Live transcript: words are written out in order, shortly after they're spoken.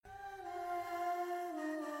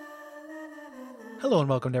Hello and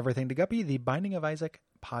welcome to Everything to Guppy, the Binding of Isaac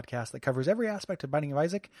podcast that covers every aspect of Binding of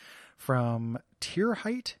Isaac, from tier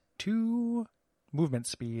height to movement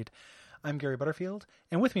speed. I'm Gary Butterfield,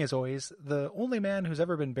 and with me as always, the only man who's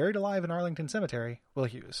ever been buried alive in Arlington Cemetery, Will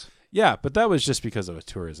Hughes. Yeah, but that was just because of a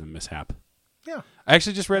tourism mishap. Yeah. I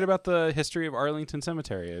actually just read about the history of Arlington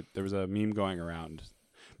Cemetery. There was a meme going around.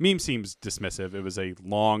 Meme seems dismissive. It was a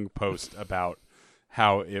long post about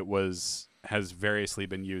how it has variously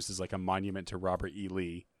been used as like a monument to Robert E.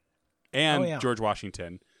 Lee and George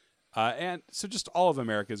Washington. And so just all of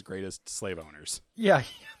America's greatest slave owners. Yeah.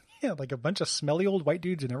 Yeah, like a bunch of smelly old white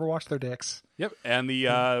dudes who never washed their dicks. Yep. And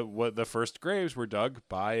the first graves were dug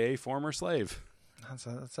by a former slave. That's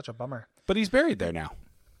such a bummer. But he's buried there now.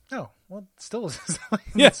 Oh, well, still.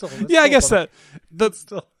 Yeah, I guess that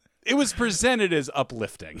it was presented as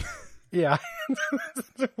uplifting. Yeah.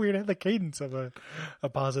 It's weird, the cadence of a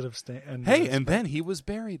positive stand. Hey, and then he was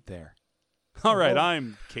buried there. All right,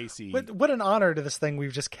 I'm Casey. What an honor to this thing.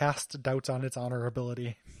 We've just cast doubts on its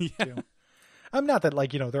honorability. Yeah. Too. I'm not that,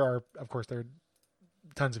 like, there are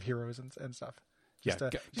tons of heroes and stuff. Just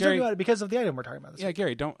Gary, about it because of the item we're talking about. Week.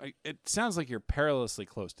 Gary, it sounds like you're perilously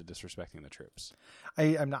close to disrespecting the troops.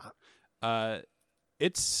 I'm not.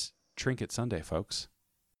 It's Trinket Sunday, folks.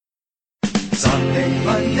 Sunday,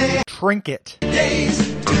 Monday, Trinket days,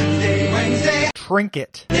 Tuesday, Wednesday,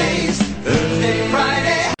 Trinket days, Thursday,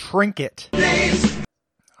 Friday, Trinket days.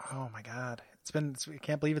 Oh my God. I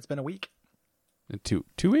can't believe it's been a week. 2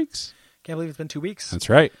 weeks? Can't believe it's been 2 weeks. That's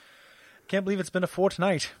right. Can't believe it's been a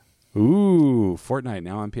fortnight. Ooh, Fortnite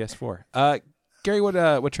now on PS4. Gary,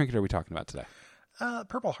 what trinket are we talking about today?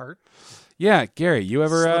 Purple heart. Yeah, Gary, you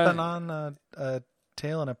ever slipping on a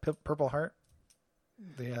tail and a purple heart?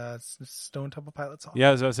 The Stone Temple Pilot song. Yeah,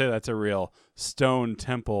 I was going to say that's a real Stone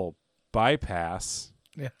Temple bypass.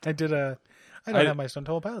 Yeah, I don't have my Stone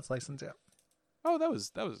Temple Pilot's license yet. Oh, that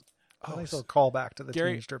was. A nice little callback to the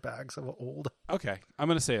Gary, teenage dirtbags of old. Okay, I'm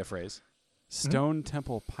going to say a phrase. Stone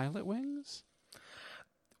Temple Pilot Wings?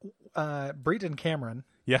 Brayton Cameron.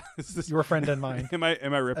 Yeah. Your friend and mine. Am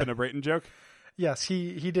I ripping a Brayton joke? Yes,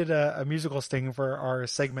 he did a musical sting for our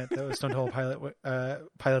segment that was Stone Temple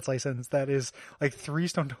Pilot's license. That is like 3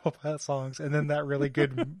 Stone Temple Pilot songs, and then that really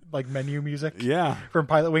good like menu music. Yeah. From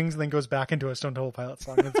Pilot Wings, and then goes back into a Stone Temple Pilot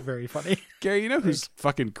song. It's very funny. Gary, you know who's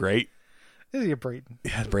fucking great? Is he a Brayton?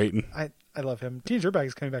 Yeah, Brayton. I love him. Teenage Dirtbag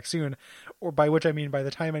is coming back soon, or by which I mean by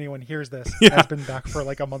the time anyone hears this, has been back for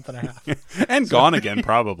like a month and a half. And gone again,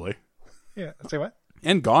 probably. Yeah. Say what?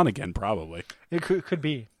 And gone again, probably. It could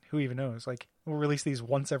be. Who even knows? Like, we'll release these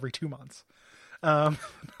once every 2 months.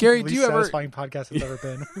 Gary, do you ever... satisfying podcast it's ever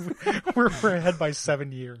been. we're ahead by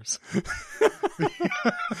 7 years.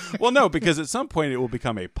 Well, no, because at some point it will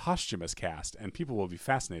become a posthumous cast, and people will be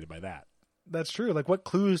fascinated by that. That's true. Like, what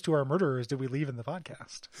clues to our murderers did we leave in the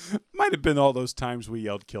podcast? Might have been all those times we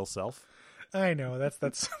yelled "kill self." I know that's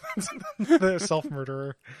the self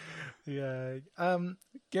murderer. Yeah.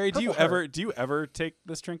 Gary, do you ever take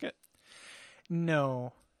this trinket?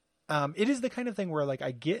 No. It is the kind of thing where, like,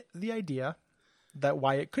 I get the idea that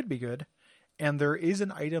why it could be good, and there is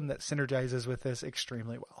an item that synergizes with this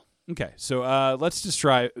extremely well. Okay, so let's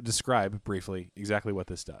describe briefly exactly what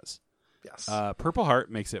this does. Yes. Purple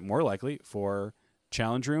Heart makes it more likely for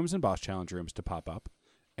challenge rooms and boss challenge rooms to pop up,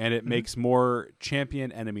 and it makes more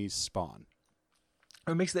champion enemies spawn.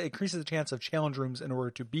 It increases the chance of challenge rooms in order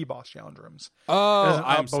to be boss challenge rooms.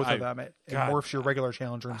 Oh, both of them. It morphs your regular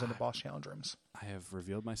challenge rooms into boss challenge rooms. I have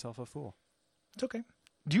revealed myself a fool. It's okay.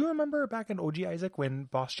 Do you remember back in OG Isaac when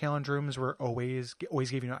boss challenge rooms were always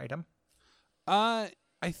gave you an item? I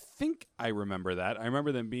think I remember that. I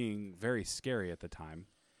remember them being very scary at the time.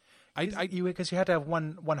 Because you had to have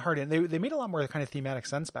one heart in. They made a lot more kind of thematic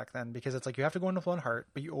sense back then, because it's like you have to go into one heart,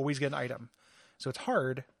 but you always get an item. So it's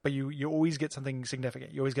hard, but you always get something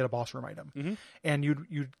significant. You always get a boss room item. Mm-hmm. And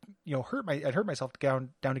I'd hurt myself down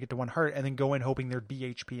to get to one heart, and then go in hoping there'd be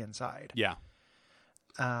HP inside. Yeah.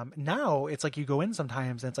 Now it's like you go in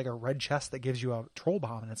sometimes and it's like a red chest that gives you a troll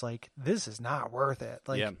bomb, and it's like, this is not worth it.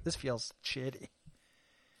 Like, this feels shitty.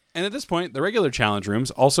 And at this point, the regular challenge rooms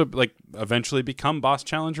also like eventually become boss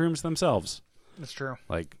challenge rooms themselves. That's true.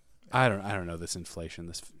 Like, I don't know, this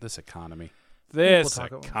inflation, this economy. This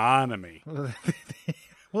economy.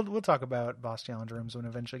 We'll talk about boss challenge rooms when we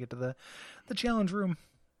eventually get to the challenge room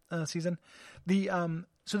season. Here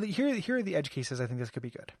are the edge cases. I think this could be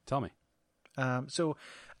good. Tell me.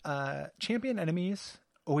 Champion enemies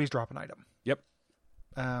always drop an item. Yep.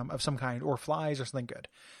 Of some kind, or flies or something good.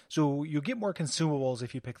 So you get more consumables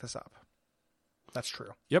if you pick this up. That's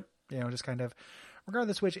true. Yep. Just kind of,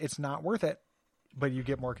 regardless which, it's not worth it, but you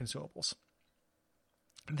get more consumables.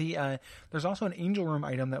 There's also an Angel Room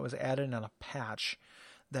item that was added in a patch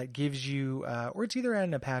that gives you, or it's either added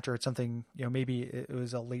in a patch or it's something, maybe it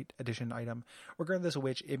was a late edition item. Regardless of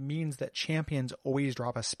which, it means that champions always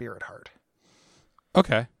drop a Spirit Heart.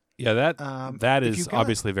 Okay. Yeah, that is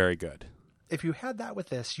obviously very good. If you had that with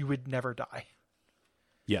this, you would never die.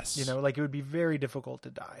 Yes. It would be very difficult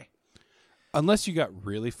to die. Unless you got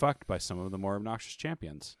really fucked by some of the more obnoxious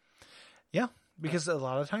champions. Yeah, because a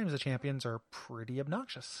lot of times the champions are pretty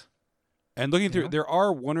obnoxious. And looking through, there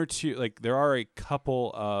are one or two, there are a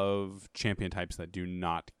couple of champion types that do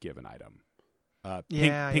not give an item.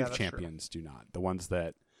 Pink champions do not. The ones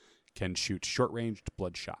that can shoot short-ranged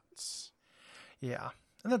blood shots. Yeah.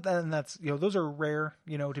 And that's, those are rare,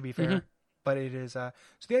 to be fair. Mm-hmm. But it is, so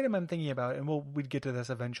the item I'm thinking about, and we'd get to this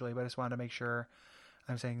eventually, but I just wanted to make sure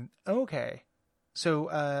I'm saying, okay. So,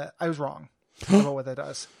 I was wrong about what that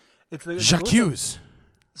does. It's the J'accuse.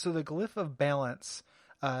 So the Glyph of Balance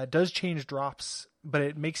does change drops, but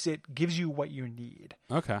it gives you what you need.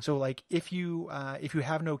 Okay. So if you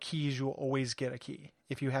have no keys, you'll always get a key.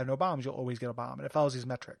 If you have no bombs, you'll always get a bomb, and it follows these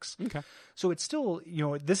metrics. Okay. So it's still,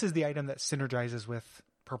 this is the item that synergizes with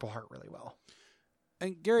Purple Heart really well.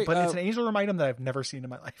 And Gary, but it's an Angel Room item that I've never seen in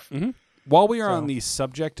my life. Mm-hmm. While we are on the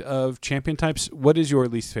subject of champion types, what is your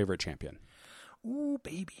least favorite champion? Ooh,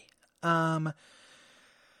 baby.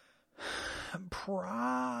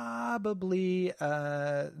 Probably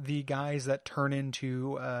the guys that turn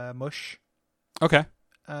into mush. Okay.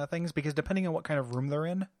 Things, because depending on what kind of room they're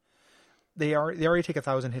in, they already take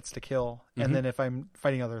 1,000 hits to kill, and then if I'm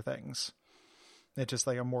fighting other things, it's just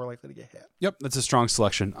I'm more likely to get hit. Yep, that's a strong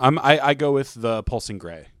selection. I go with the pulsing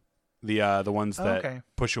gray, the ones that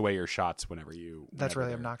push away your shots whenever you. That's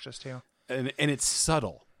really obnoxious too, and it's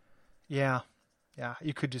subtle. Yeah.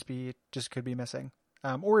 You could just be missing.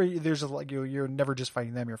 Or there's you're never just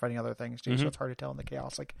fighting them; you're fighting other things too. So it's hard to tell in the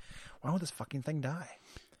chaos. Why would this fucking thing die?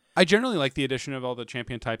 I generally like the addition of all the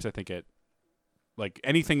champion types. I think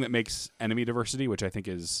anything that makes enemy diversity, which I think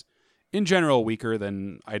is in general weaker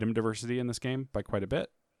than item diversity in this game by quite a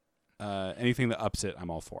bit. Anything that ups it,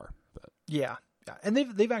 I'm all for. But. Yeah, and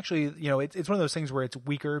they've actually it's one of those things where it's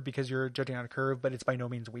weaker because you're judging on a curve, but it's by no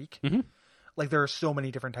means weak. Mm-hmm. There are so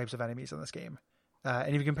many different types of enemies in this game.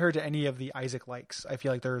 And if you compare it to any of the Isaac likes, I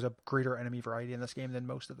feel like there's a greater enemy variety in this game than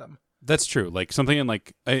most of them. That's true. Something in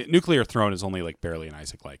Nuclear Throne is only barely an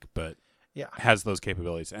Isaac like, but has those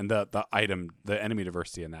capabilities. And the enemy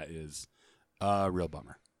diversity in that is a real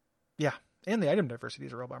bummer. Yeah, and the item diversity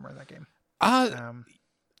is a real bummer in that game.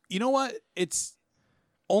 You know what? It's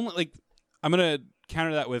only I'm gonna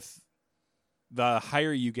counter that with the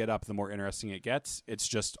higher you get up, the more interesting it gets. It's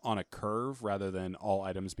just on a curve rather than all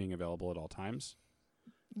items being available at all times.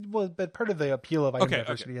 Well, but part of the appeal of item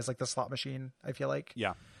diversity is the slot machine. I feel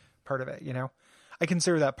part of it. I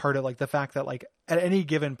consider that part of the fact that at any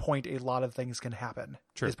given point a lot of things can happen.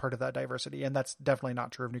 True. Is part of that diversity, and that's definitely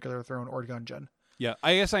not true of Nuclear Throne or Gungeon. Yeah,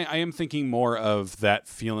 I guess I am thinking more of that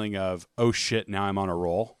feeling of, oh shit, now I'm on a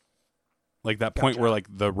roll. That point where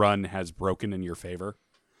the run has broken in your favor.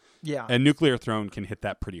 Yeah. And Nuclear Throne can hit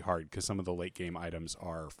that pretty hard because some of the late game items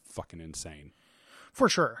are fucking insane. For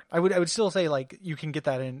sure. I would still say you can get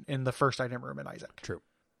that in the first item room in Isaac. True.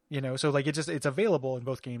 So it's available in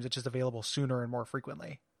both games. It's just available sooner and more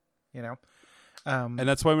frequently. And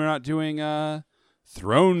that's why we're not doing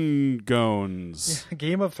Throne Gones.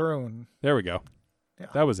 Game of Throne. There we go. Yeah.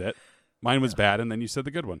 That was it. Mine was bad, and then you said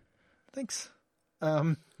the good one. Thanks.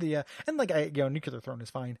 Nuclear Throne is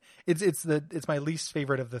fine. It's my least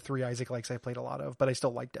favorite of the 3 Isaac likes I played a lot of, but I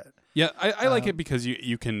still liked it. Yeah, I like it because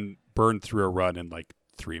you can burn through a run in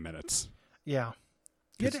 3 minutes. Yeah.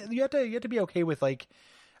 You have to be okay with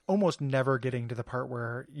almost never getting to the part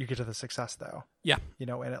where you get to the success though. Yeah. In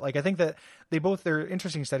it. I think that they're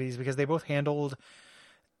interesting studies because they both handled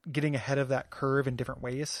getting ahead of that curve in different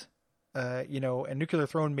ways. And Nuclear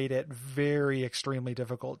Throne made it very extremely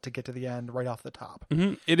difficult to get to the end right off the top.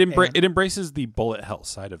 Mm-hmm. It embraces the bullet hell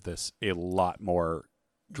side of this a lot more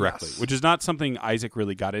directly, which is not something Isaac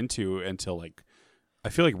really got into until I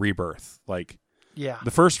feel like Rebirth.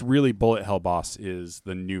 The first really bullet hell boss is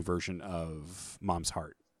the new version of Mom's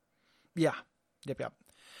Heart. Yeah. Yep.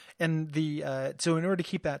 And so in order to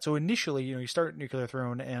keep that, so initially, you start Nuclear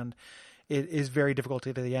Throne and it is very difficult to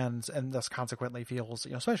get to the ends and thus consequently feels,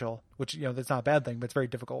 special, which, that's not a bad thing, but it's very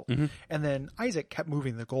difficult. Mm-hmm. And then Isaac kept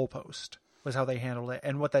moving the goalpost was how they handled it.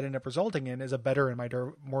 And what that ended up resulting in is a better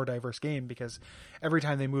and more diverse game because every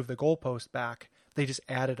time they moved the goalpost back, they just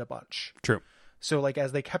added a bunch. True. So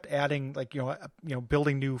as they kept adding,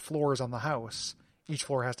 building new floors on the house, each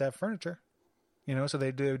floor has to have furniture, so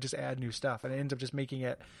they do just add new stuff and it ends up just making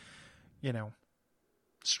it,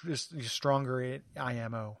 just stronger at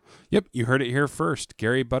IMO. Yep, you heard it here first.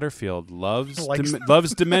 Gary Butterfield loves Likes-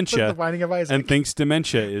 loves The dementia Binding of Isaac. and thinks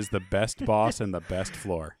dementia is the best boss and the best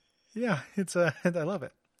floor. Yeah, it's I love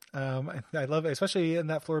it. I love it, especially in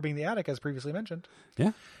that floor being the attic, as previously mentioned.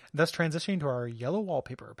 Yeah. Thus transitioning to our Yellow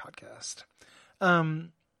Wallpaper podcast.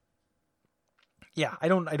 Yeah, I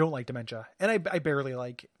don't like dementia, and I barely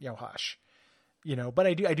like Hush, but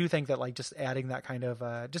I do think that like just adding that kind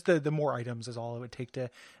of just the more items is all it would take to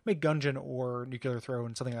make Gungeon or Nuclear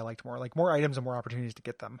Throne something I liked more, like more items and more opportunities to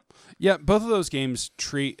get them. Yeah, both of those games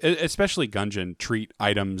especially Gungeon, treat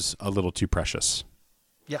items a little too precious.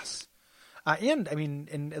 Yes. And I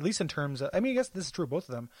mean, at least in terms of, I guess this is true of both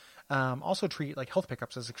of them, also treat like health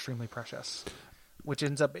pickups as extremely precious, which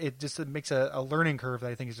ends up, it makes a learning curve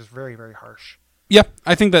that I think is just very, very harsh. Yeah,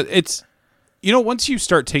 I think that it's, once you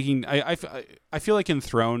start taking, I feel like in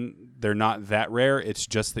Throne, they're not that rare. It's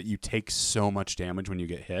just that you take so much damage when you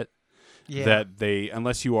get hit that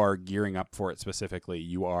unless you are gearing up for it specifically,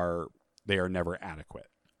 they are never adequate.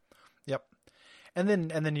 Yep. And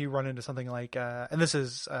then you run into something like, and this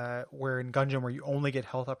is where in Gungeon where you only get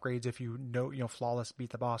health upgrades if you flawless beat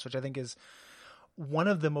the boss, which I think is one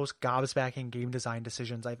of the most gobsmacking game design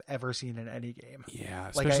decisions I've ever seen in any game. Yeah,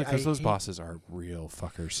 especially because those bosses are real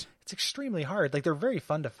fuckers. It's extremely hard. Like, they're very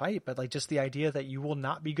fun to fight, but like just the idea that you will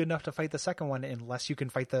not be good enough to fight the second one unless you can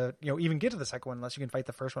fight even get to the second one unless you can fight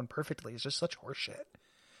the first one perfectly is just such horseshit.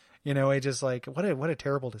 I just like, what a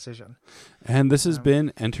terrible decision. And this has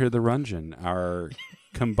been Enter the Rungeon, our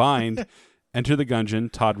combined Enter the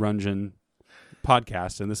Gungeon, Todd Rungeon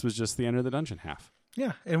podcast, and this was just the Enter the Dungeon half.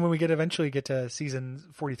 Yeah, and when we eventually get to season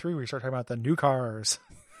 43, we start talking about the new cars,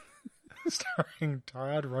 starring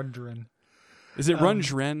Todd Rundgren. Is it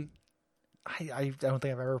Rundgren? I don't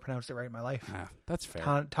think I've ever pronounced it right in my life. Ah, that's fair.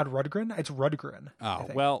 Todd Rundgren? It's Rudgren. Oh,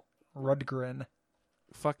 well. Rudgren.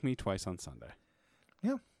 Fuck me twice on Sunday.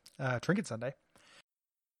 Yeah. Trinket Sunday.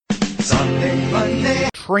 Sunday, Monday,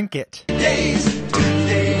 Trinket. days,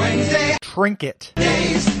 Tuesday, Wednesday, Trinket.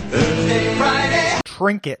 days, Thursday, Friday,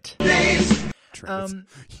 Trinket. days.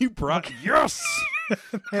 You brought yes,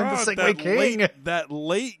 And the Segway King. that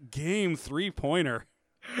late game 3-pointer.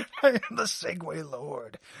 I am the Segway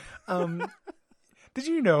Lord. Did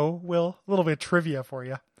you know, Will, a little bit of trivia for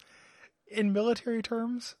you. In military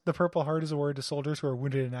terms, the Purple Heart is awarded to soldiers who are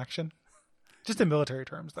wounded in action. Just in military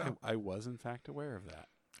terms, though. I was in fact aware of that.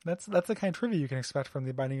 That's the kind of trivia you can expect from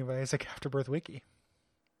the Binding of Isaac Afterbirth Wiki.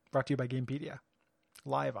 Brought to you by Gamepedia.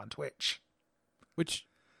 Live on Twitch. Which,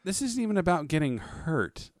 this isn't even about getting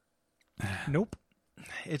hurt. Nope.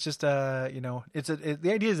 It's just, the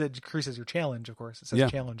idea is it decreases your challenge, of course. It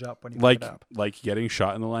says challenge up when you pick it up. Like getting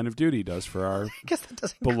shot in the line of duty does for our I guess that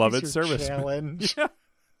doesn't beloved increase your service challenge. Yeah.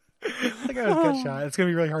 Like I was gut shot. It's going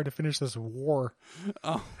to be really hard to finish this war.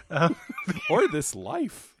 Oh. Or this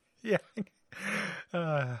life. Yeah. It's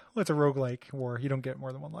a roguelike war. You don't get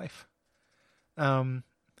more than one life. They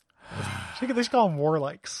should call them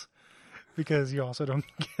warlikes because you also don't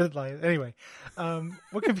get life. Anyway,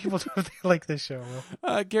 what can people do if they like this show,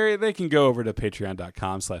 Will? Gary, they can go over to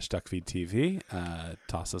patreon.com/duckfeedtv,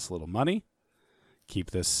 toss us a little money,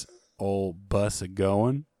 keep this old bus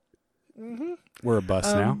a-going. Mm-hmm. We're a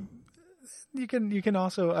bus now. You can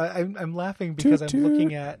also, I'm laughing because I'm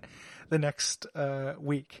looking at the next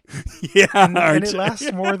week. Yeah. And it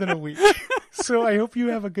lasts more than a week. So I hope you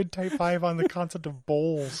have a good Type 5 on the concept of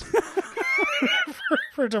bowls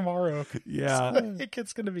for tomorrow. Yeah. So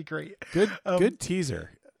it's going to be great. Good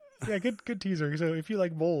teaser. Yeah, good teaser. So if you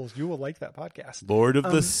like bowls, you will like that podcast. Lord of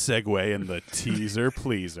the Segway and the teaser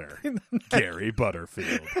pleaser, Gary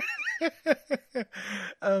Butterfield. You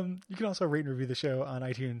can also rate and review the show on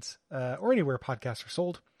iTunes or anywhere podcasts are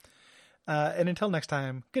sold. And until next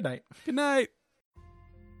time, good night. Good night.